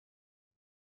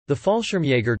The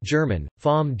Fallschirmjäger German,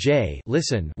 J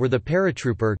listen were the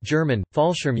paratrooper German,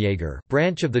 Fallschirmjäger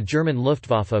branch of the German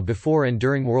Luftwaffe before and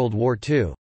during World War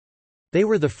II. They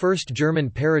were the first German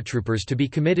paratroopers to be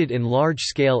committed in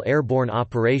large-scale airborne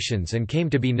operations and came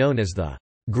to be known as the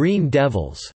Green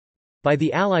Devils by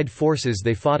the Allied forces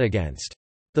they fought against.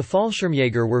 The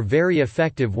Fallschirmjäger were very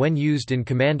effective when used in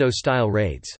commando-style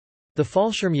raids. The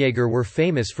Fallschirmjäger were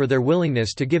famous for their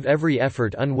willingness to give every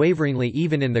effort unwaveringly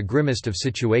even in the grimmest of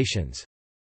situations.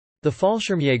 The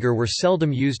Fallschirmjäger were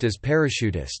seldom used as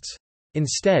parachutists.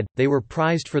 Instead, they were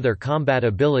prized for their combat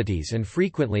abilities and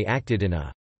frequently acted in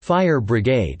a «fire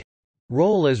brigade»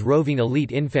 role as roving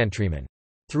elite infantrymen.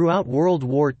 Throughout World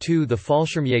War II the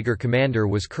Fallschirmjäger commander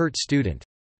was Kurt Student.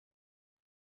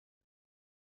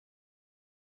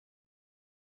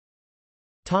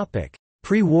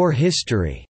 Pre-war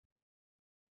history.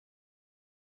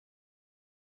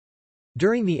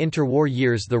 During the interwar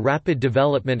years the rapid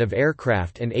development of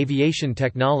aircraft and aviation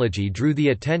technology drew the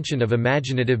attention of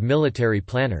imaginative military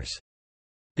planners.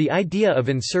 The idea of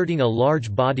inserting a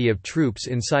large body of troops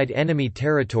inside enemy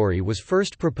territory was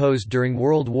first proposed during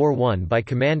World War I by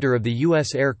commander of the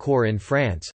U.S. Air Corps in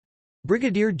France,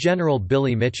 Brigadier General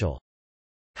Billy Mitchell.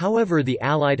 However, the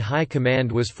Allied High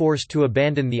Command was forced to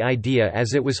abandon the idea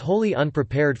as it was wholly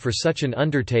unprepared for such an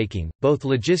undertaking, both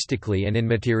logistically and in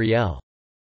materiel.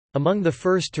 Among the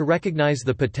first to recognize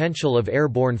the potential of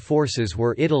airborne forces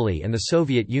were Italy and the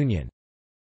Soviet Union.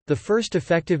 The first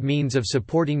effective means of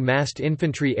supporting massed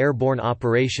infantry airborne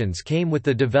operations came with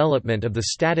the development of the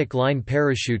static line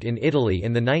parachute in Italy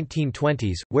in the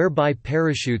 1920s, whereby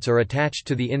parachutes are attached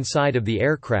to the inside of the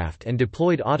aircraft and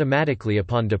deployed automatically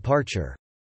upon departure.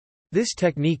 This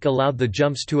technique allowed the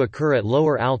jumps to occur at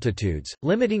lower altitudes,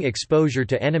 limiting exposure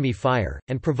to enemy fire,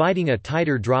 and providing a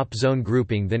tighter drop zone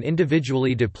grouping than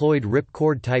individually deployed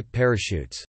ripcord-type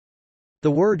parachutes.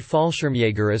 The word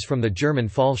Fallschirmjäger is from the German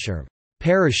Fallschirm,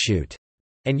 parachute,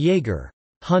 and Jäger,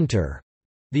 hunter,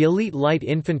 the elite light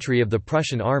infantry of the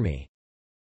Prussian army.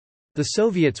 The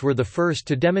Soviets were the first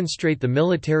to demonstrate the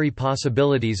military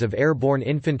possibilities of airborne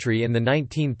infantry in the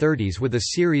 1930s with a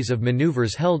series of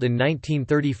maneuvers held in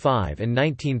 1935 and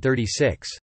 1936.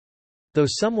 Though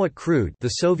somewhat crude,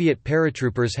 the Soviet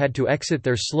paratroopers had to exit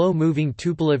their slow-moving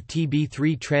Tupolev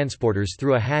TB-3 transporters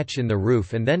through a hatch in the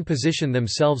roof and then position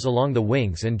themselves along the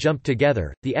wings and jump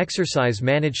together. The exercise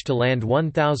managed to land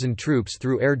 1,000 troops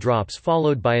through airdrops,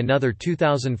 followed by another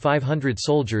 2,500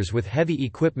 soldiers with heavy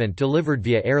equipment delivered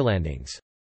via air landings.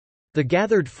 The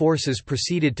gathered forces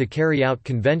proceeded to carry out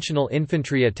conventional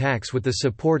infantry attacks with the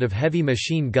support of heavy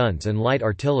machine guns and light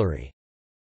artillery.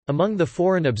 Among the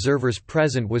foreign observers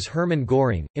present was Hermann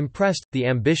Göring. Impressed, the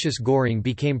ambitious Göring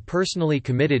became personally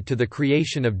committed to the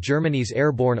creation of Germany's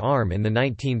airborne arm in the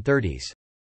 1930s.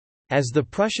 As the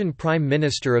Prussian Prime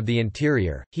Minister of the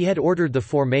Interior, he had ordered the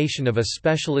formation of a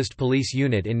specialist police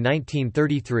unit in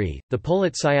 1933, the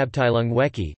Polizeiabteilung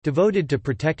Wecke, devoted to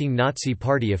protecting Nazi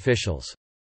Party officials.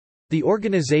 The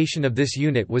organization of this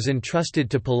unit was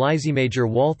entrusted to Polizeimajor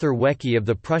Walther Wecke of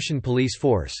the Prussian police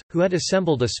force, who had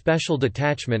assembled a special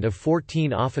detachment of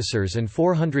 14 officers and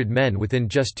 400 men within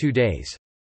just 2 days.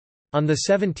 On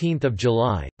 17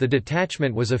 July, the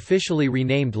detachment was officially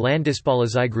renamed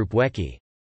Landespolizeigruppe Wecke.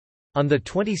 On the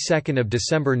 22nd of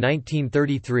December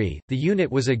 1933, the unit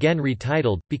was again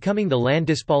retitled, becoming the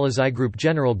Landespolizeigruppe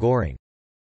General Göring.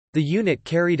 The unit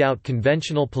carried out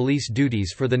conventional police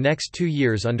duties for the next 2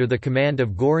 years under the command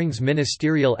of Göring's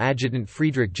ministerial adjutant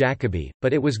Friedrich Jacobi,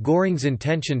 but it was Göring's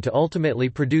intention to ultimately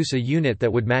produce a unit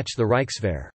that would match the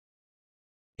Reichswehr.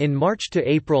 In March to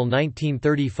April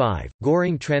 1935,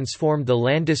 Göring transformed the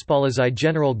Landespolizei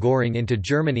General Göring into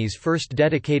Germany's first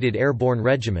dedicated airborne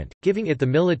regiment, giving it the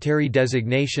military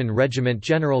designation Regiment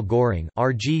General Göring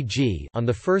 (RGG) on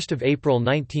 1 April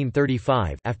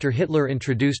 1935 after Hitler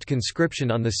introduced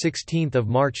conscription on 16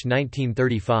 March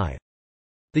 1935.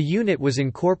 The unit was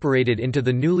incorporated into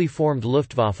the newly formed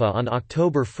Luftwaffe on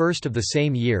October 1 of the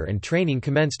same year and training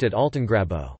commenced at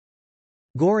Altengrabow.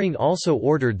 Göring also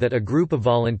ordered that a group of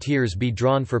volunteers be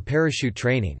drawn for parachute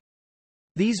training.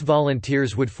 These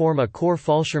volunteers would form a Corps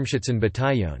Fallschirmschützen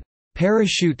Bataillon,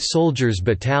 Parachute Soldiers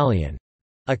Battalion,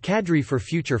 a cadre for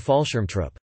future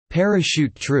Fallschirmtruppe,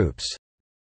 parachute troops.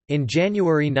 In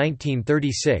January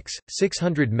 1936,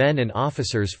 600 men and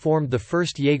officers formed the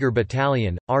 1st Jaeger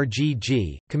Battalion,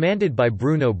 RGG, commanded by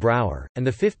Bruno Brauer, and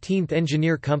the 15th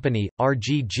Engineer Company,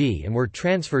 RGG, and were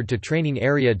transferred to training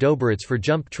area Dobritz for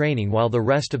jump training while the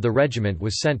rest of the regiment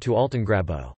was sent to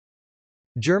Altengrabow.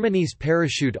 Germany's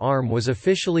parachute arm was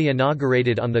officially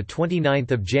inaugurated on 29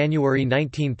 January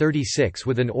 1936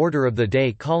 with an order of the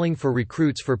day calling for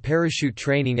recruits for parachute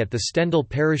training at the Stendal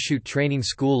Parachute Training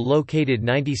School located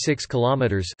 96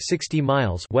 kilometers (60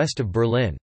 miles) west of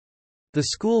Berlin. The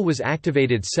school was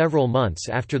activated several months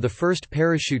after the first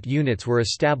parachute units were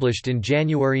established in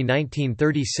January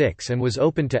 1936 and was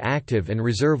open to active and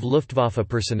reserve Luftwaffe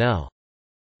personnel.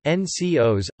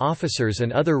 NCOs, officers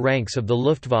and other ranks of the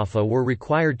Luftwaffe were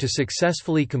required to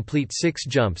successfully complete 6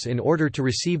 jumps in order to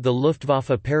receive the Luftwaffe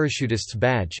Parachutists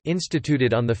Badge,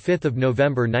 instituted on 5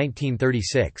 November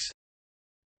 1936.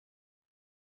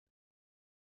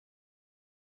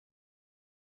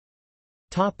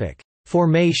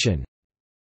 Formation.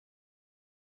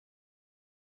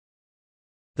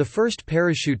 The 1st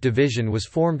Parachute Division was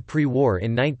formed pre-war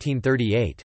in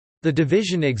 1938. The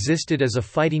division existed as a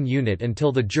fighting unit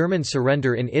until the German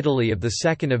surrender in Italy of 2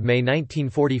 May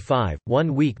 1945,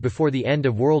 1 week before the end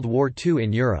of World War II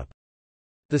in Europe.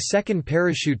 The 2nd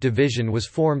Parachute Division was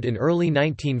formed in early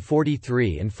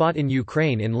 1943 and fought in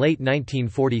Ukraine in late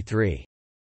 1943.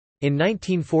 In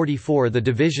 1944 the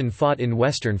division fought in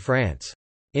western France.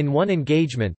 In one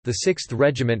engagement, the 6th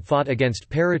Regiment fought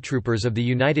against paratroopers of the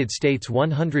United States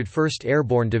 101st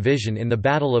Airborne Division in the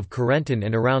Battle of Corentin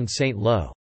and around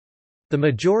Saint-Lô. The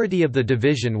majority of the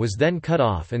division was then cut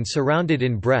off and surrounded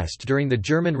in Brest during the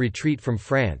German retreat from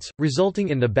France, resulting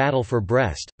in the Battle for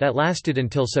Brest, that lasted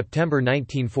until September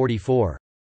 1944.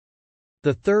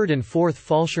 The 3rd and 4th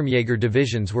Fallschirmjäger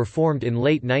divisions were formed in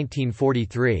late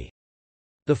 1943.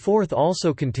 The 4th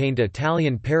also contained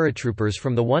Italian paratroopers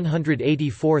from the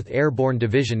 184th Airborne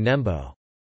Division Nembo.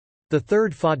 The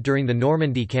 3rd fought during the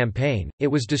Normandy campaign. It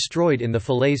was destroyed in the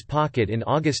Falaise Pocket in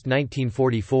August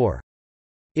 1944.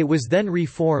 It was then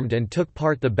reformed and took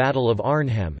part the Battle of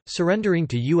Arnhem, surrendering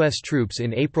to U.S. troops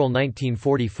in April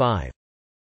 1945.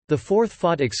 The 4th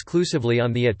fought exclusively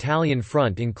on the Italian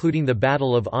front including the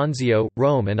Battle of Anzio,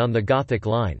 Rome and on the Gothic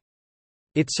Line.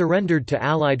 It surrendered to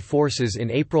Allied forces in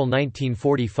April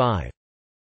 1945.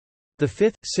 The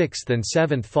 5th, 6th and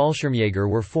 7th Fallschirmjäger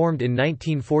were formed in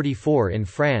 1944 in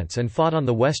France and fought on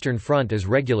the Western Front as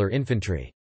regular infantry.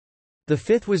 The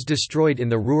 5th was destroyed in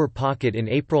the Ruhr Pocket in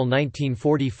April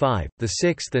 1945, the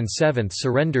 6th and 7th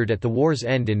surrendered at the war's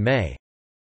end in May.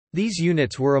 These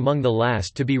units were among the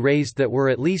last to be raised that were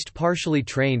at least partially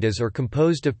trained as or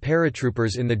composed of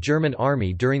paratroopers in the German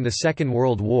Army during the Second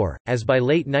World War, as by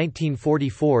late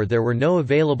 1944 there were no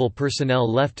available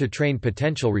personnel left to train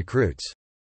potential recruits.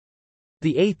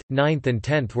 The 8th, 9th and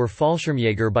 10th were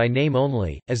Fallschirmjäger by name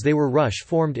only, as they were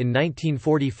formed in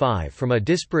 1945 from a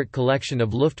disparate collection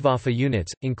of Luftwaffe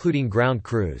units, including ground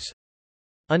crews.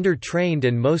 Under-trained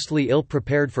and mostly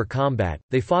ill-prepared for combat,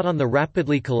 they fought on the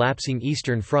rapidly collapsing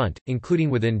Eastern Front, including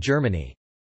within Germany.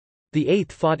 The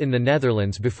 8th fought in the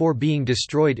Netherlands before being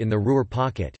destroyed in the Ruhr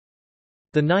Pocket.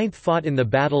 The 9th fought in the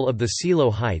Battle of the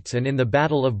Seelow Heights and in the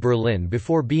Battle of Berlin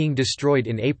before being destroyed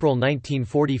in April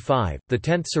 1945. The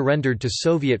 10th surrendered to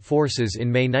Soviet forces in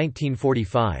May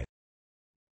 1945.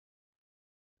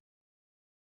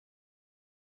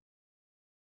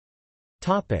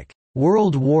 Topic: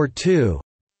 World War II.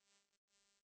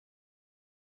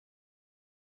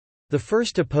 The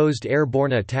first opposed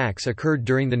airborne attacks occurred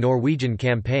during the Norwegian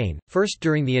campaign, first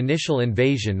during the initial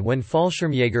invasion when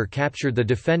Fallschirmjäger captured the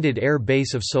defended air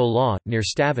base of Sola, near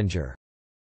Stavanger.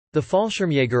 The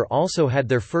Fallschirmjäger also had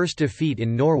their first defeat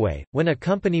in Norway, when a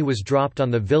company was dropped on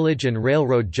the village and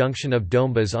railroad junction of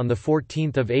Dombås on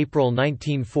 14 April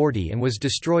 1940 and was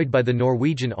destroyed by the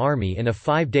Norwegian army in a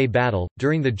 5-day battle.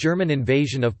 During the German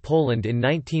invasion of Poland in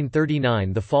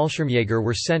 1939, the Fallschirmjäger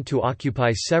were sent to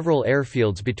occupy several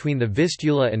airfields between the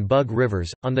Vistula and Bug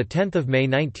rivers. On 10 May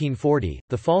 1940,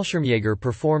 the Fallschirmjäger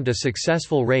performed a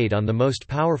successful raid on the most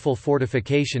powerful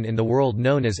fortification in the world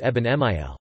known as Eben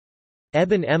Emael.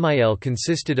 Eben Emael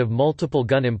consisted of multiple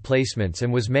gun emplacements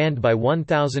and was manned by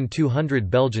 1,200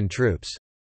 Belgian troops.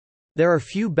 There are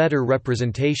few better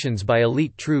representations by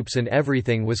elite troops and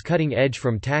everything was cutting edge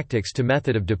from tactics to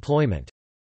method of deployment.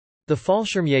 The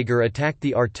Fallschirmjäger attacked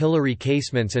the artillery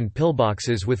casements and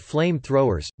pillboxes with flame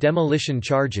throwers, demolition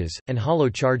charges, and hollow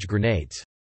charge grenades.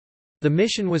 The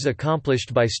mission was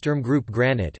accomplished by Sturmgruppe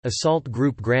Granit, Assault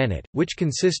Group Granit, which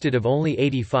consisted of only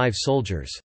 85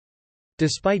 soldiers.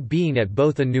 Despite being at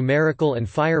both a numerical and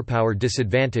firepower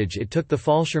disadvantage, it took the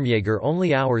Fallschirmjäger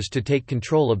only hours to take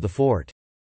control of the fort.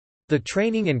 The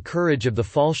training and courage of the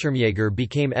Fallschirmjäger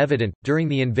became evident. During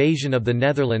the invasion of the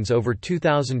Netherlands, over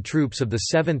 2,000 troops of the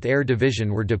 7th Air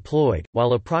Division were deployed,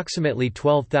 while approximately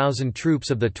 12,000 troops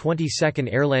of the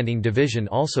 22nd Airlanding Division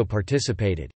also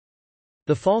participated.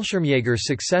 The Fallschirmjäger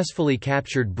successfully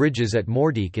captured bridges at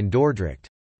Moerdijk and Dordrecht.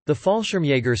 The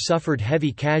Fallschirmjäger suffered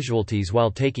heavy casualties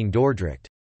while taking Dordrecht.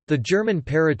 The German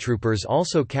paratroopers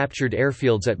also captured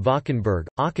airfields at Valkenburg,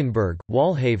 Ockenburg,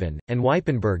 Walhaven, and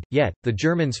Wypenburg, yet, the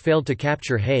Germans failed to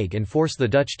capture Hague and force the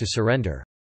Dutch to surrender.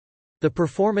 The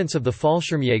performance of the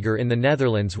Fallschirmjäger in the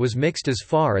Netherlands was mixed as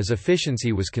far as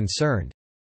efficiency was concerned.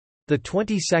 The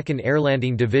 22nd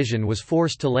Airlanding Division was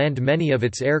forced to land many of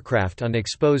its aircraft on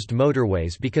exposed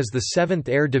motorways because the 7th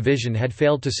Air Division had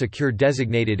failed to secure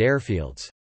designated airfields.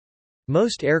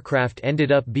 Most aircraft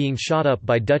ended up being shot up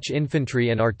by Dutch infantry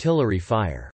and artillery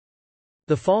fire.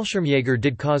 The Fallschirmjäger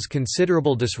did cause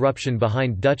considerable disruption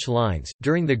behind Dutch lines.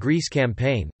 During the Greece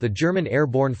campaign, the German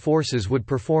airborne forces would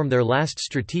perform their last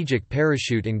strategic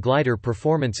parachute and glider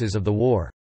performances of the war.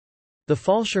 The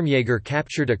Fallschirmjäger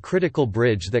captured a critical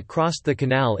bridge that crossed the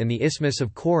canal in the Isthmus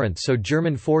of Corinth so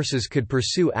German forces could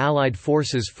pursue Allied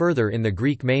forces further in the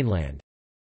Greek mainland.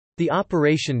 The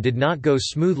operation did not go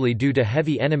smoothly due to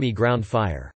heavy enemy ground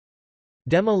fire.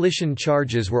 Demolition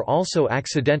charges were also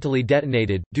accidentally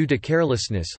detonated, due to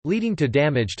carelessness, leading to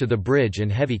damage to the bridge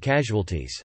and heavy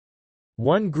casualties.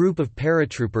 One group of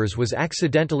paratroopers was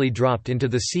accidentally dropped into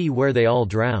the sea where they all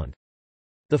drowned.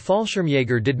 The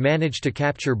Fallschirmjäger did manage to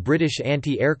capture British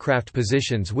anti-aircraft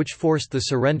positions which forced the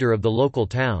surrender of the local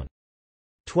town.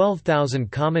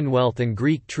 12,000 Commonwealth and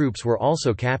Greek troops were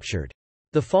also captured.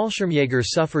 The Fallschirmjäger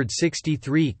suffered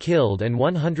 63 killed and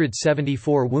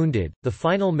 174 wounded. The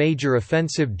final major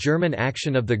offensive German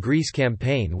action of the Greece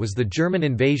campaign was the German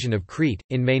invasion of Crete,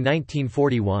 in May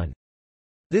 1941.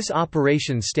 This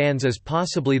operation stands as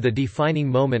possibly the defining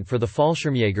moment for the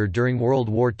Fallschirmjäger during World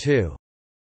War II.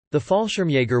 The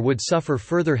Fallschirmjäger would suffer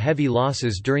further heavy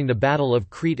losses during the Battle of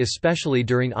Crete, especially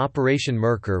during Operation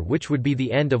Merkur, which would be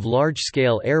the end of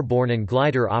large-scale airborne and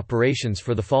glider operations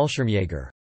for the Fallschirmjäger.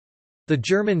 The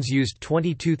Germans used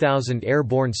 22,000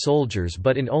 airborne soldiers,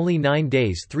 but in only 9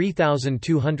 days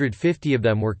 3,250 of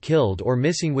them were killed or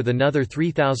missing, with another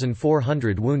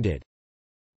 3,400 wounded.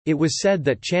 It was said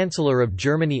that Chancellor of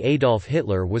Germany Adolf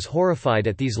Hitler was horrified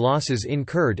at these losses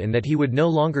incurred and that he would no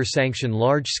longer sanction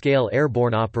large-scale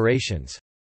airborne operations.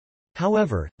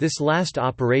 However, this last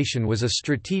operation was a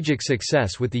strategic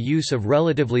success with the use of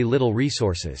relatively little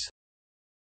resources.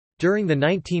 During the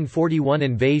 1941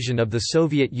 invasion of the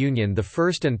Soviet Union, the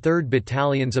 1st and 3rd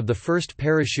Battalions of the 1st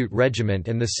Parachute Regiment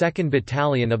and the 2nd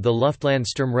Battalion of the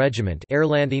Luftlandsturm Regiment,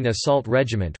 Airlanding Assault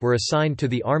Regiment, were assigned to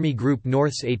the Army Group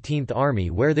North's 18th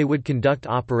Army, where they would conduct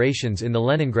operations in the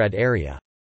Leningrad area.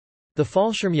 The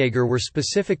Fallschirmjäger were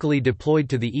specifically deployed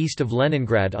to the east of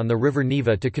Leningrad on the River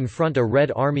Neva to confront a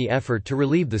Red Army effort to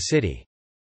relieve the city.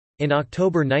 In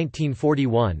October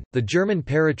 1941, the German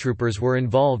paratroopers were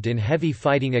involved in heavy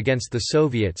fighting against the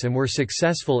Soviets and were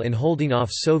successful in holding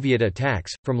off Soviet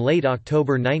attacks. From late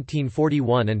October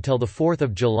 1941 until 4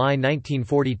 July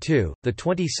 1942, the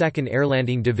 22nd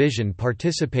Airlanding Division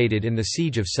participated in the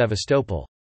siege of Sevastopol.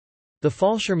 The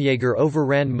Fallschirmjäger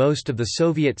overran most of the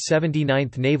Soviet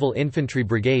 79th Naval Infantry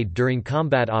Brigade during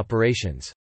combat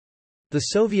operations. The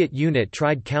Soviet unit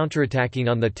tried counterattacking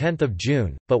on 10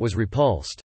 June, but was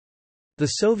repulsed.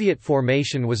 The Soviet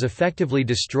formation was effectively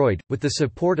destroyed, with the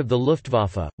support of the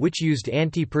Luftwaffe, which used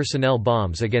anti-personnel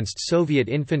bombs against Soviet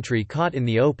infantry caught in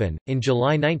the open. In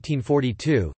July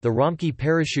 1942, the Romkey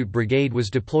Parachute Brigade was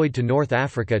deployed to North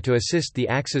Africa to assist the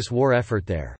Axis war effort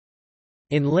there.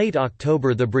 In late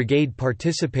October, the brigade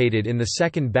participated in the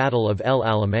Second Battle of El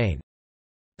Alamein.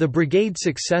 The brigade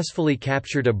successfully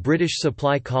captured a British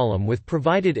supply column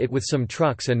provided it with some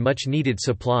trucks and much needed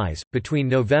supplies. Between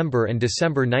November and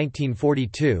December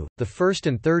 1942, the 1st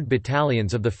and 3rd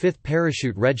Battalions of the 5th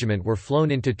Parachute Regiment were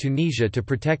flown into Tunisia to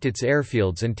protect its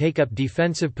airfields and take up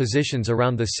defensive positions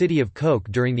around the city of Koch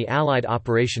during the Allied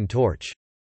Operation Torch.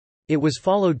 It was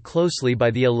followed closely by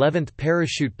the 11th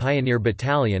Parachute Pioneer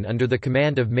Battalion under the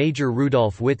command of Major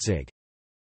Rudolf Witzig.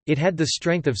 It had the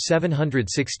strength of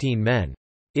 716 men.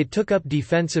 It took up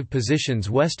defensive positions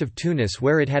west of Tunis,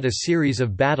 where it had a series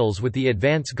of battles with the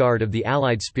advance guard of the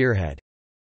Allied spearhead.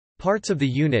 Parts of the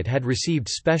unit had received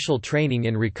special training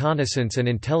in reconnaissance and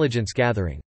intelligence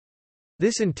gathering.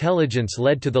 This intelligence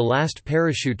led to the last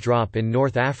parachute drop in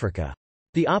North Africa.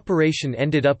 The operation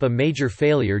ended up a major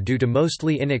failure due to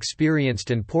mostly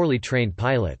inexperienced and poorly trained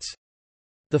pilots.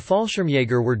 The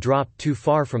Fallschirmjäger were dropped too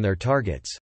far from their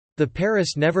targets. The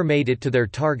Paris never made it to their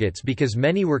targets because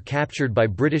many were captured by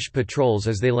British patrols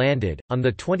as they landed. On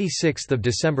 26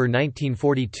 December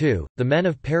 1942, the men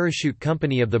of Parachute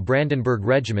Company of the Brandenburg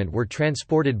Regiment were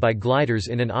transported by gliders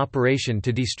in an operation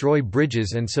to destroy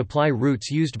bridges and supply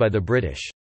routes used by the British.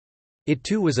 It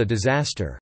too was a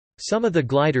disaster. Some of the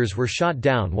gliders were shot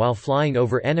down while flying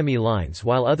over enemy lines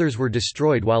while others were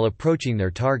destroyed while approaching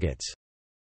their targets.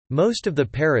 Most of the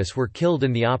Paris were killed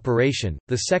in the operation.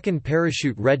 The 2nd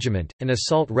Parachute Regiment, an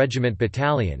assault regiment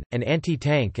battalion, and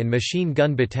anti-tank and machine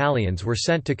gun battalions were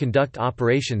sent to conduct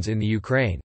operations in the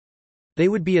Ukraine. They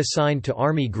would be assigned to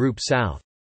Army Group South.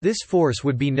 This force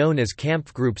would be known as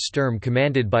Kampfgruppe Sturm,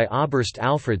 commanded by Oberst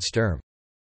Alfred Sturm.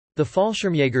 The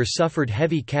Fallschirmjäger suffered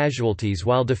heavy casualties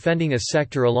while defending a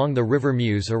sector along the River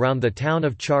Meuse around the town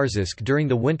of Charzisk during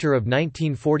the winter of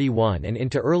 1941 and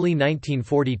into early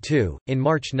 1942. In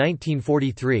March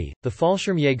 1943, the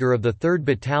Fallschirmjäger of the 3rd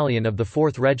Battalion of the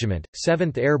 4th Regiment,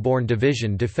 7th Airborne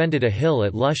Division defended a hill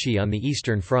at Lushy on the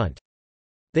Eastern Front.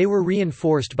 They were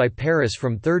reinforced by Paris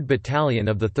from 3rd Battalion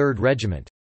of the 3rd Regiment.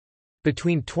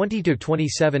 Between 20 to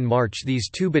 27 March, these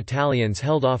two battalions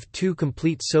held off two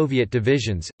complete Soviet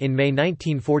divisions. In May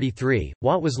 1943,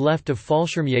 what was left of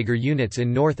Fallschirmjäger units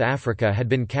in North Africa had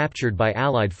been captured by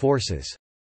Allied forces.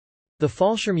 The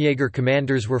Fallschirmjäger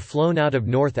commanders were flown out of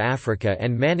North Africa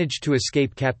and managed to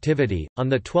escape captivity. On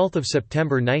 12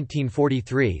 September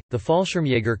 1943, the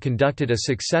Fallschirmjäger conducted a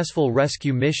successful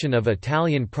rescue mission of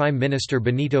Italian Prime Minister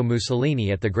Benito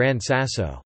Mussolini at the Gran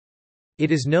Sasso.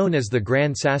 It is known as the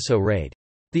Gran Sasso Raid.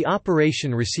 The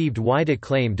operation received wide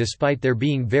acclaim despite there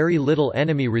being very little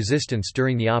enemy resistance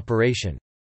during the operation.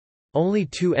 Only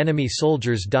 2 enemy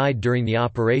soldiers died during the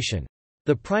operation.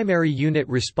 The primary unit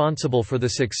responsible for the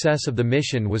success of the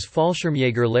mission was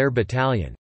Fallschirmjäger Lehr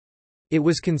Battalion. It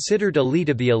was considered elite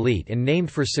of the elite and named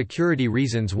for security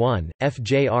reasons 1,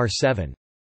 FJR-7.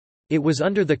 It was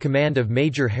under the command of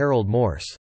Major Harold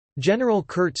Morse. General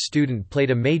Kurt Student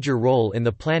played a major role in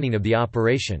the planning of the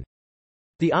operation.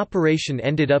 The operation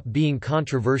ended up being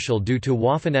controversial due to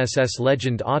Waffen-SS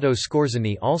legend Otto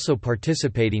Skorzeny also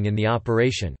participating in the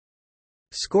operation.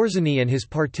 Skorzeny and his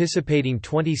participating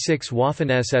 26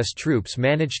 Waffen-SS troops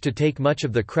managed to take much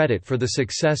of the credit for the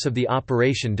success of the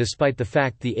operation despite the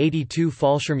fact the 82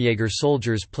 Fallschirmjäger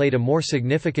soldiers played a more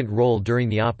significant role during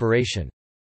the operation.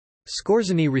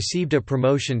 Skorzeny received a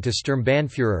promotion to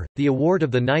Sturmbannführer, the award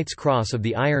of the Knight's Cross of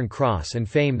the Iron Cross and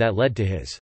fame that led to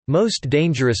his "most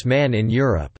dangerous man in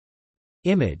Europe"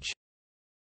 image.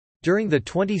 During the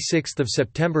 26th of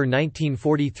September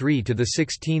 1943 to the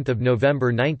 16th of November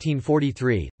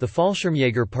 1943, the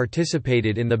Fallschirmjäger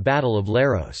participated in the Battle of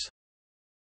Leros.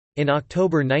 In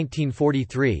October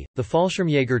 1943, the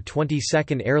Fallschirmjäger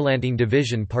 22nd Airlanding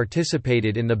Division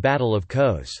participated in the Battle of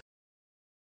Kos.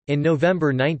 In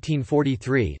November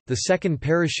 1943, the 2nd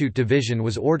Parachute Division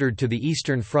was ordered to the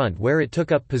Eastern Front where it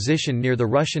took up position near the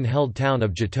Russian-held town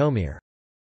of Zhytomyr.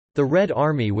 The Red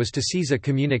Army was to seize a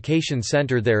communication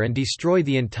center there and destroy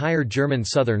the entire German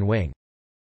southern wing.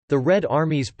 The Red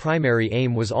Army's primary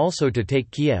aim was also to take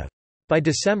Kiev. By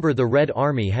December, the Red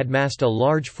Army had massed a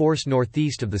large force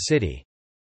northeast of the city.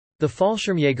 The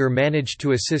Fallschirmjäger managed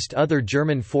to assist other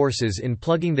German forces in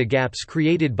plugging the gaps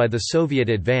created by the Soviet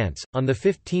advance. On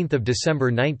 15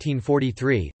 December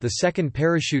 1943, the 2nd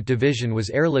Parachute Division was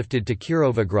airlifted to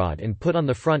Kirovograd and put on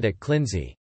the front at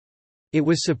Klinzy. It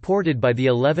was supported by the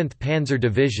 11th Panzer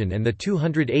Division and the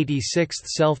 286th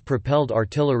Self-Propelled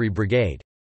Artillery Brigade.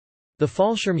 The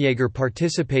Fallschirmjäger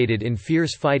participated in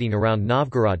fierce fighting around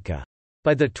Novgorodka.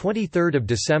 By 23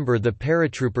 December the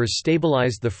paratroopers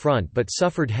stabilized the front but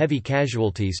suffered heavy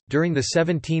casualties. During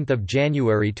 17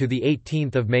 January to 18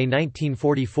 May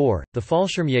 1944, the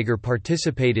Fallschirmjäger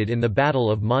participated in the Battle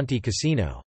of Monte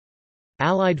Cassino.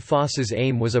 Allied forces'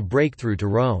 aim was a breakthrough to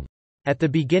Rome. At the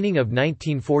beginning of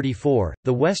 1944,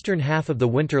 the western half of the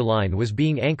Winter Line was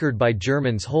being anchored by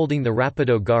Germans holding the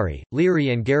Rapido Gari,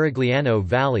 Liri and Garigliano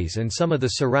valleys and some of the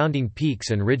surrounding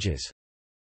peaks and ridges.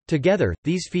 Together,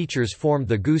 these features formed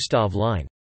the Gustav Line.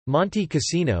 Monte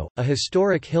Cassino, a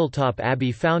historic hilltop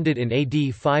abbey founded in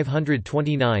AD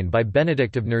 529 by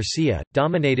Benedict of Nursia,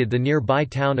 dominated the nearby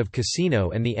town of Cassino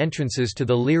and the entrances to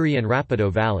the Liri and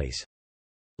Rapido valleys.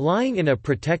 Lying in a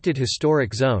protected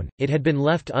historic zone, it had been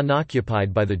left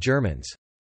unoccupied by the Germans.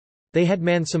 They had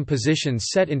manned some positions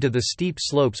set into the steep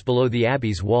slopes below the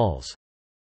abbey's walls.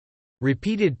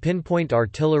 Repeated pinpoint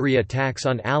artillery attacks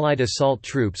on Allied assault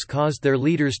troops caused their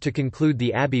leaders to conclude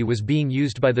the abbey was being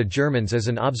used by the Germans as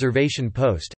an observation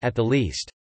post, at the least.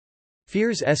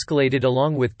 Fears escalated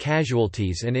along with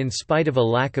casualties and in spite of a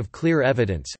lack of clear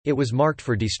evidence, it was marked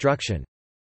for destruction.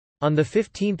 On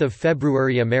 15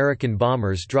 February American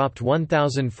bombers dropped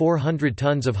 1,400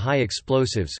 tons of high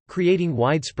explosives, creating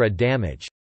widespread damage.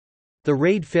 The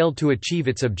raid failed to achieve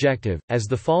its objective, as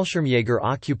the Fallschirmjäger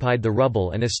occupied the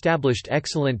rubble and established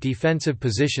excellent defensive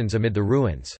positions amid the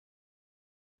ruins.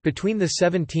 Between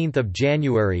 17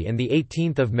 January and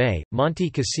 18 May, Monte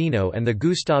Cassino and the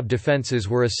Gustav defences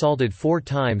were assaulted 4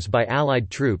 times by Allied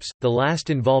troops, the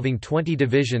last involving 20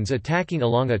 divisions attacking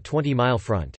along a 20-mile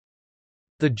front.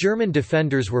 The German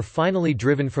defenders were finally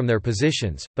driven from their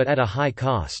positions, but at a high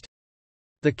cost.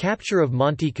 The capture of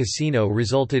Monte Cassino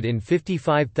resulted in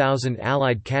 55,000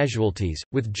 Allied casualties,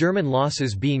 with German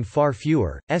losses being far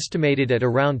fewer, estimated at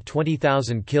around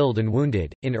 20,000 killed and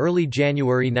wounded. In early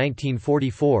January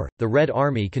 1944, the Red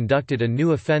Army conducted a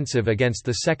new offensive against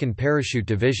the 2nd Parachute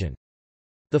Division.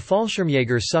 The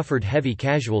Fallschirmjäger suffered heavy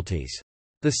casualties.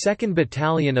 The 2nd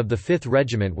Battalion of the 5th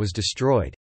Regiment was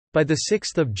destroyed. By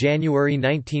 6 January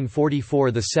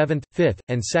 1944 the 7th, 5th,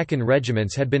 and 2nd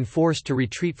Regiments had been forced to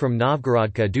retreat from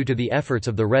Novgorodka due to the efforts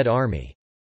of the Red Army.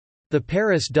 The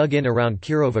Paris dug in around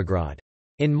Kirovograd.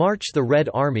 In March the Red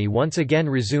Army once again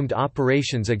resumed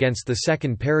operations against the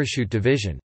 2nd Parachute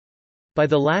Division. By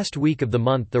the last week of the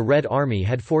month the Red Army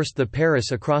had forced the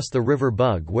Paris across the River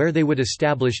Bug where they would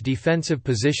establish defensive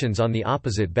positions on the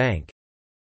opposite bank.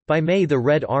 By May the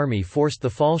Red Army forced the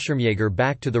Fallschirmjäger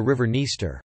back to the River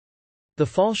Dniester. The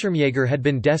Fallschirmjäger had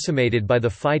been decimated by the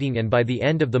fighting and by the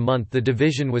end of the month the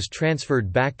division was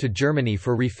transferred back to Germany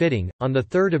for refitting. On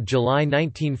 3 July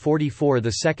 1944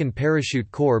 the 2nd Parachute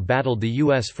Corps battled the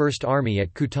U.S. First Army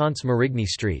at Coutances-Marigny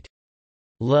Street.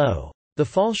 Low. The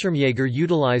Fallschirmjäger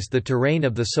utilized the terrain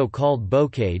of the so-called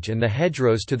bocage and the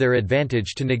hedgerows to their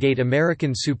advantage to negate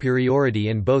American superiority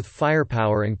in both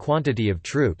firepower and quantity of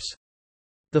troops.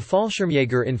 The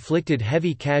Fallschirmjäger inflicted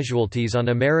heavy casualties on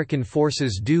American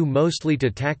forces due mostly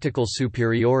to tactical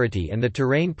superiority and the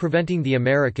terrain preventing the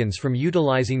Americans from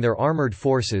utilizing their armored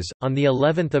forces. On the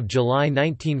 11th of July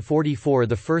 1944,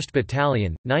 the 1st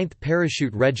Battalion, 9th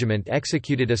Parachute Regiment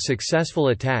executed a successful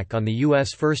attack on the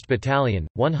U.S. 1st Battalion,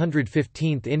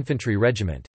 115th Infantry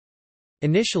Regiment.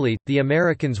 Initially, the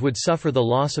Americans would suffer the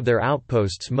loss of their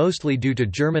outposts mostly due to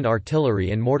German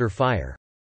artillery and mortar fire.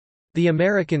 The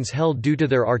Americans held due to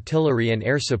their artillery and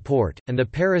air support, and the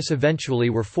Paris eventually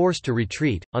were forced to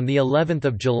retreat. On the 11th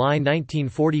of July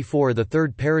 1944, the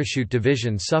 3rd Parachute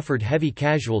Division suffered heavy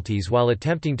casualties while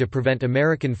attempting to prevent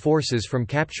American forces from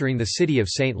capturing the city of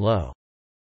St. Lo.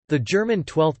 The German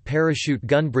 12th Parachute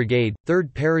Gun Brigade,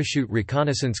 3rd Parachute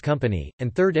Reconnaissance Company,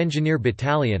 and 3rd Engineer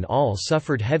Battalion all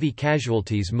suffered heavy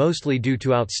casualties mostly due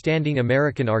to outstanding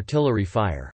American artillery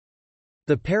fire.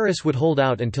 The Paris would hold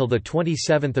out until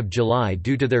 27 July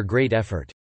due to their great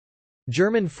effort.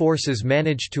 German forces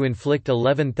managed to inflict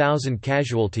 11,000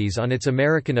 casualties on its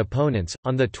American opponents.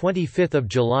 On 25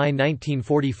 July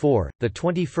 1944, the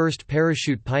 21st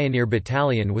Parachute Pioneer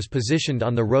Battalion was positioned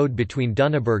on the road between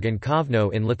Dunnaburg and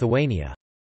Kovno in Lithuania.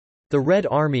 The Red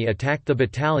Army attacked the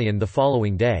battalion the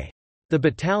following day. The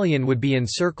battalion would be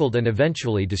encircled and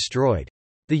eventually destroyed.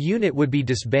 The unit would be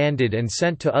disbanded and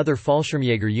sent to other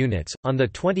Fallschirmjäger units. On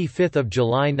 25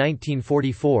 July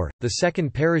 1944, the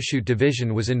 2nd Parachute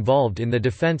Division was involved in the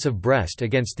defense of Brest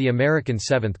against the American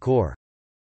 7th Corps.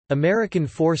 American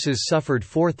forces suffered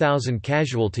 4,000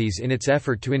 casualties in its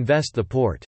effort to invest the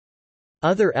port.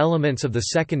 Other elements of the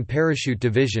 2nd Parachute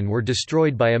Division were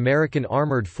destroyed by American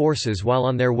armored forces while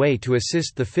on their way to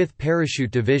assist the 5th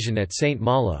Parachute Division at St.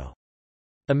 Malo.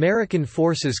 American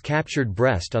forces captured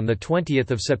Brest on 20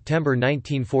 September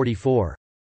 1944.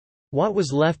 What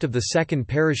was left of the 2nd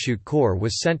Parachute Corps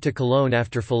was sent to Cologne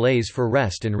after Falaise for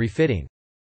rest and refitting.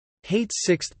 Haig's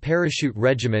 6th Parachute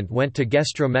Regiment went to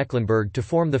Gestra-Mecklenburg to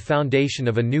form the foundation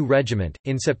of a new regiment.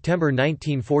 In September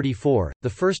 1944, the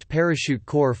 1st Parachute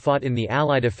Corps fought in the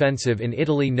Allied offensive in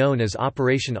Italy known as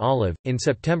Operation Olive. In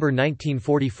September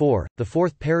 1944, the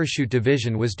 4th Parachute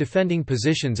Division was defending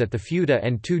positions at the Fuda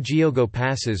and two Giogo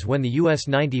passes when the U.S.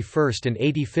 91st and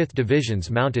 85th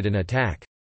Divisions mounted an attack.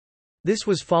 This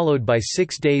was followed by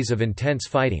 6 days of intense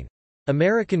fighting.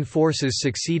 American forces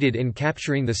succeeded in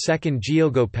capturing the 2nd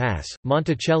Giogo Pass,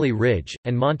 Monticelli Ridge,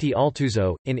 and Monte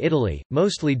Altuzzo, in Italy,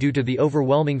 mostly due to the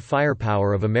overwhelming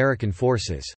firepower of American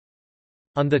forces.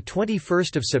 On 21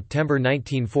 September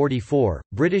 1944,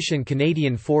 British and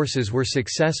Canadian forces were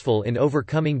successful in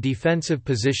overcoming defensive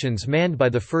positions manned by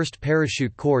the 1st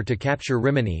Parachute Corps to capture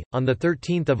Rimini. On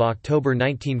 13 October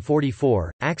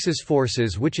 1944, Axis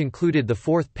forces which included the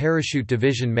 4th Parachute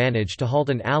Division managed to halt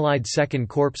an Allied 2nd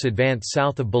Corps advance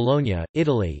south of Bologna,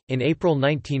 Italy. In April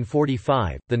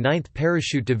 1945, the 9th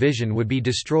Parachute Division would be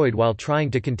destroyed while trying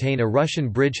to contain a Russian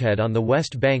bridgehead on the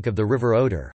west bank of the River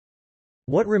Oder.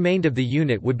 What remained of the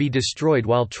unit would be destroyed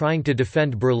while trying to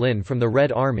defend Berlin from the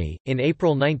Red Army. In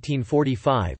April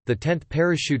 1945, the 10th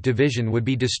Parachute Division would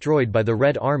be destroyed by the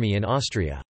Red Army in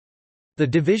Austria. The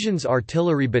division's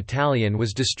artillery battalion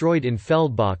was destroyed in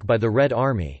Feldbach by the Red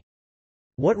Army.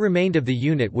 What remained of the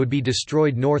unit would be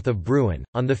destroyed north of Bruin.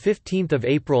 On 15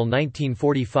 April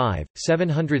 1945,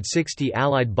 760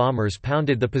 Allied bombers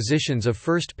pounded the positions of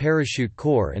 1st Parachute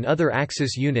Corps and other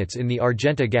Axis units in the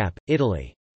Argenta Gap,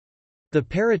 Italy. The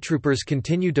paratroopers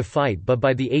continued to fight, but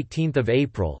by 18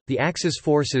 April, the Axis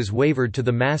forces wavered to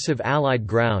the massive Allied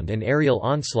ground and aerial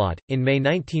onslaught. In May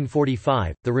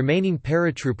 1945, the remaining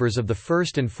paratroopers of the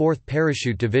 1st and 4th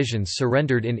Parachute Divisions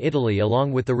surrendered in Italy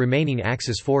along with the remaining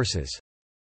Axis forces.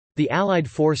 The Allied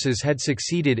forces had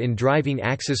succeeded in driving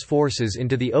Axis forces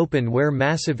into the open, where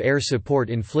massive air support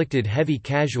inflicted heavy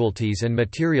casualties and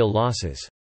material losses.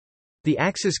 The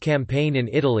Axis campaign in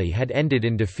Italy had ended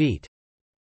in defeat.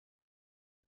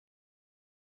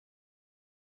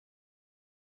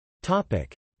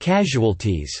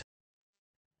 Casualties.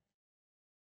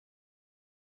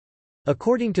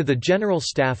 According to the General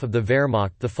Staff of the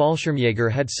Wehrmacht, the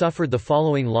Fallschirmjäger had suffered the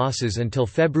following losses until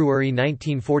February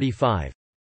 1945: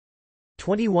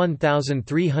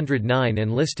 21,309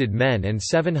 enlisted men and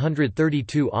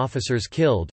 732 officers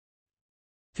killed,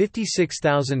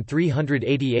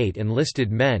 56,388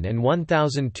 enlisted men and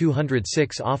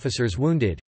 1,206 officers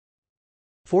wounded,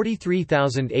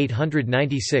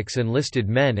 43,896 enlisted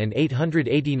men and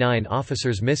 889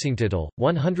 officers missing. Total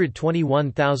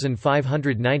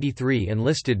 121,593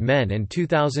 enlisted men and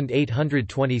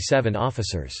 2,827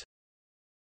 officers.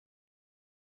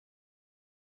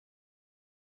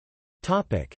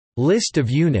 Topic: List of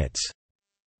units.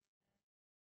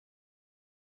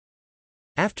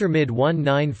 After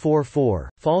mid-1944,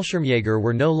 Fallschirmjäger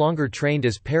were no longer trained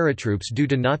as paratroops due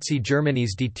to Nazi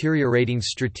Germany's deteriorating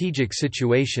strategic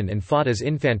situation and fought as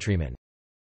infantrymen.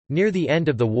 Near the end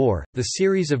of the war, the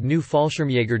series of new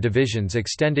Fallschirmjäger divisions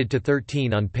extended to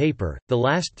 13 on paper. The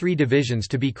last 3 divisions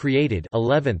to be created,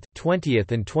 11th,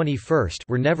 20th and 21st,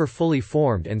 were never fully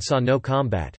formed and saw no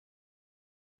combat.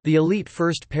 The elite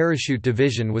 1st Parachute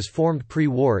Division was formed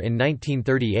pre-war in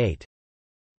 1938.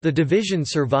 The division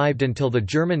survived until the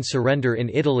German surrender in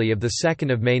Italy of 2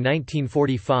 May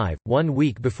 1945, 1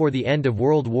 week before the end of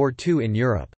World War II in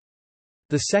Europe.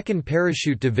 The 2nd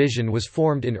Parachute Division was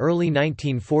formed in early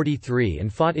 1943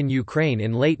 and fought in Ukraine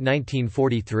in late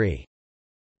 1943.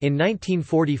 In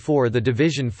 1944 the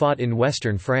division fought in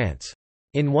western France.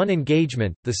 In one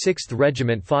engagement, the 6th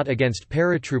Regiment fought against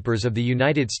paratroopers of the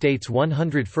United States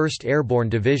 101st Airborne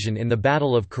Division in the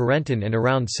Battle of Corentin and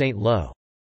around St. Lo.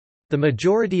 The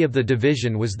majority of the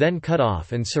division was then cut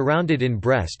off and surrounded in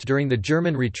Brest during the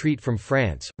German retreat from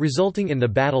France, resulting in the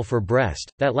Battle for Brest,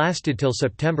 that lasted till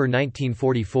September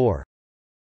 1944.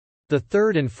 The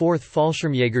 3rd and 4th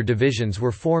Fallschirmjäger divisions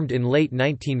were formed in late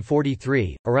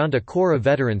 1943, around a corps of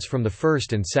veterans from the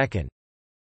 1st and 2nd.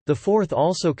 The 4th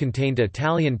also contained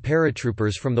Italian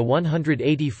paratroopers from the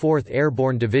 184th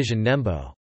Airborne Division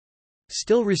Nembo.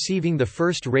 Still receiving the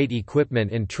first-rate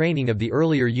equipment and training of the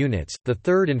earlier units, the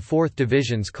 3rd and 4th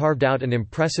Divisions carved out an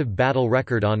impressive battle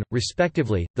record on,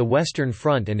 respectively, the Western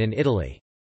Front and in Italy.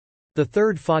 The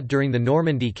 3rd fought during the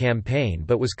Normandy campaign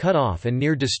but was cut off and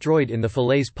near destroyed in the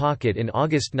Falaise Pocket in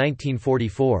August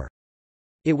 1944.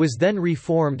 It was then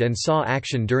reformed and saw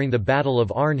action during the Battle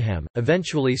of Arnhem,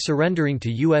 eventually surrendering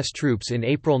to U.S. troops in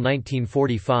April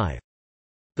 1945.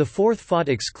 The 4th fought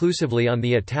exclusively on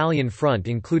the Italian front,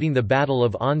 including the Battle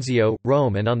of Anzio,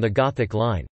 Rome and on the Gothic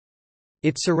Line.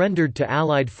 It surrendered to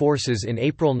Allied forces in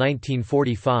April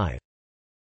 1945.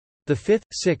 The 5th,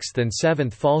 6th and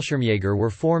 7th Fallschirmjäger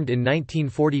were formed in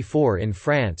 1944 in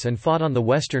France and fought on the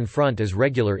Western Front as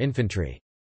regular infantry.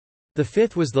 The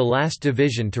 5th was the last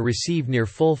division to receive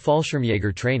near-full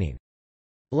Fallschirmjäger training.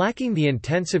 Lacking the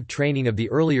intensive training of the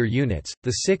earlier units,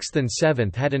 the 6th and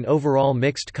 7th had an overall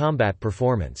mixed combat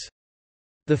performance.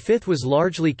 The 5th was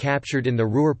largely captured in the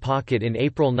Ruhr Pocket in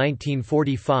April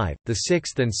 1945, the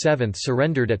 6th and 7th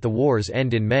surrendered at the war's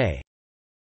end in May.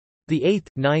 The 8th,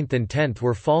 9th and 10th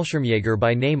were Fallschirmjäger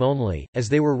by name only, as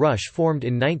they were formed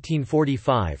in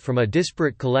 1945 from a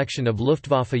disparate collection of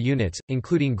Luftwaffe units,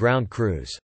 including ground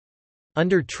crews.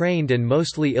 Under-trained and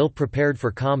mostly ill-prepared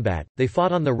for combat, they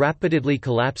fought on the rapidly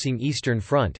collapsing Eastern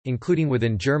Front, including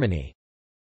within Germany.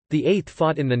 The 8th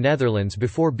fought in the Netherlands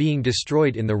before being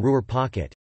destroyed in the Ruhr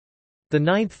Pocket. The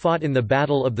 9th fought in the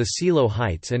Battle of the Seelow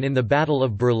Heights and in the Battle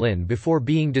of Berlin before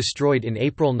being destroyed in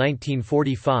April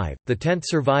 1945. The 10th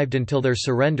survived until their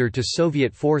surrender to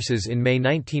Soviet forces in May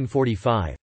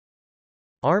 1945.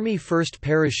 Army 1st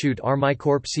Parachute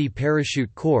Armeekorps C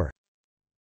Parachute Corps,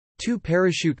 2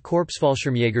 Parachute Corps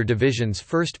Fallschirmjäger Divisions,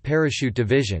 1st Parachute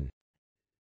Division,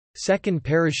 2nd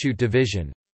Parachute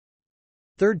Division,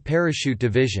 3rd Parachute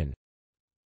Division,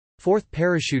 4th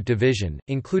Parachute Division,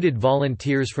 included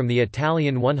volunteers from the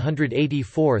Italian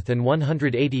 184th and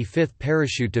 185th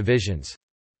Parachute Divisions.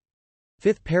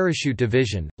 5th Parachute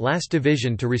Division, last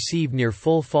division to receive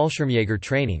near-full Fallschirmjäger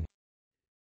training.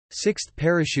 6th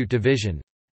Parachute Division.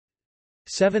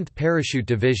 7th Parachute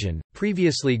Division,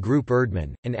 previously Group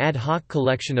Erdmann, an ad hoc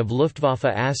collection of Luftwaffe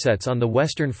assets on the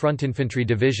Western Front infantry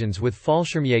divisions with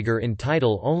Fallschirmjäger in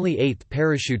title only. 8th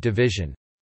Parachute Division.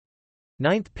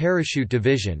 9th Parachute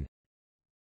Division.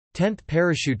 10th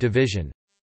Parachute Division.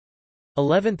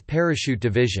 11th Parachute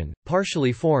Division,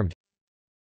 partially formed.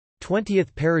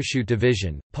 20th Parachute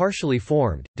Division, partially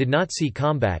formed, did not see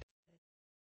combat.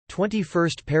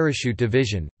 21st Parachute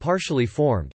Division, partially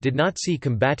formed, did not see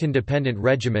combat-independent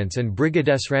regiments and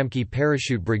Brigadesramki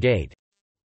Parachute Brigade.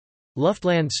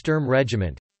 Luftland-Sturm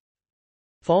Regiment.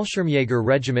 Fallschirmjäger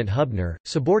Regiment Hubner,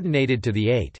 subordinated to the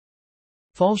 8th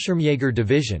Fallschirmjäger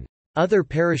Division. Other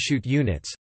parachute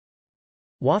units.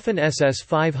 Waffen-SS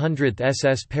 500th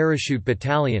SS Parachute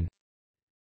Battalion.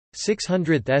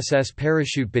 600th SS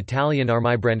Parachute Battalion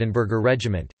Armeebrandenburger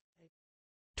Regiment.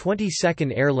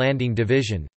 22nd Air Landing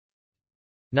Division.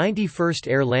 91st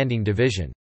Air Landing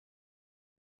Division.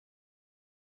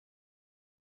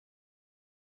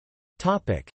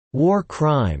 War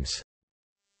crimes.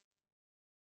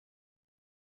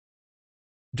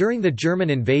 During the German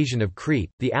invasion of Crete,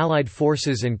 the Allied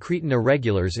forces and Cretan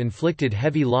irregulars inflicted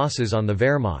heavy losses on the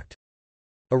Wehrmacht.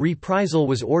 A reprisal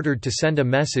was ordered to send a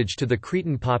message to the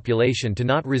Cretan population to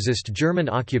not resist German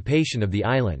occupation of the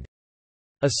island.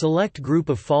 A select group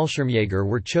of Fallschirmjäger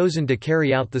were chosen to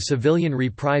carry out the civilian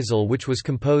reprisal, which was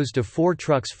composed of 4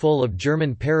 trucks full of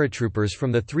German paratroopers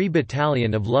from the 3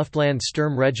 Battalion of Luftland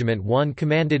Sturm Regiment 1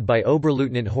 commanded by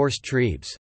Oberleutnant Horst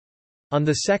Trebes. On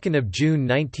 2 June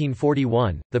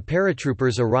 1941, the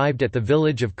paratroopers arrived at the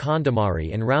village of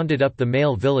Kondamari and rounded up the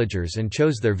male villagers and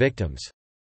chose their victims.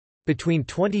 Between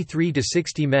 23 to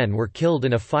 60 men were killed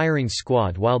in a firing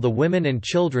squad, while the women and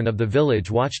children of the village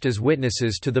watched as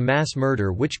witnesses to the mass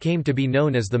murder which came to be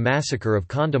known as the Massacre of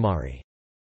Kondamari.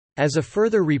 As a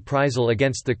further reprisal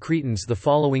against the Cretans the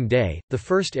following day, the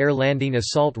 1st Air Landing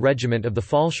Assault Regiment of the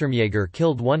Fallschirmjäger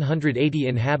killed 180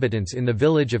 inhabitants in the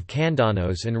village of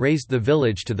Kandanos and razed the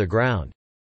village to the ground.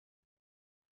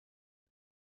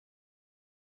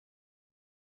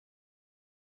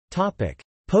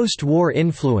 Post-war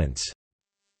influence.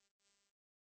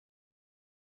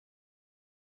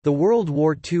 The World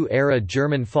War II-era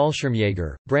German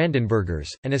Fallschirmjäger, Brandenburgers,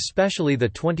 and especially the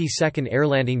 22nd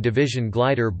Airlanding Division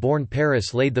glider-borne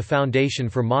Paris laid the foundation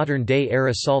for modern-day air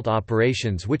assault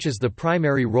operations, which is the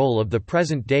primary role of the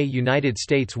present-day United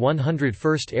States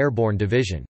 101st Airborne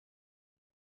Division.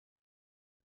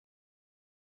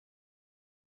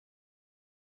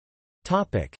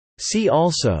 See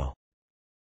also: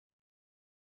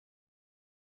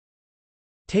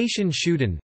 Taishan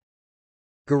Shuden,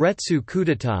 Geretsu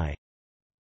Kudatai,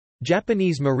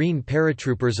 Japanese Marine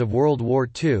Paratroopers of World War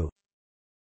II,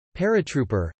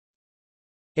 Paratrooper,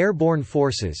 Airborne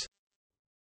Forces,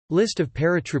 List of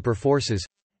paratrooper forces,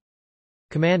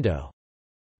 Commando.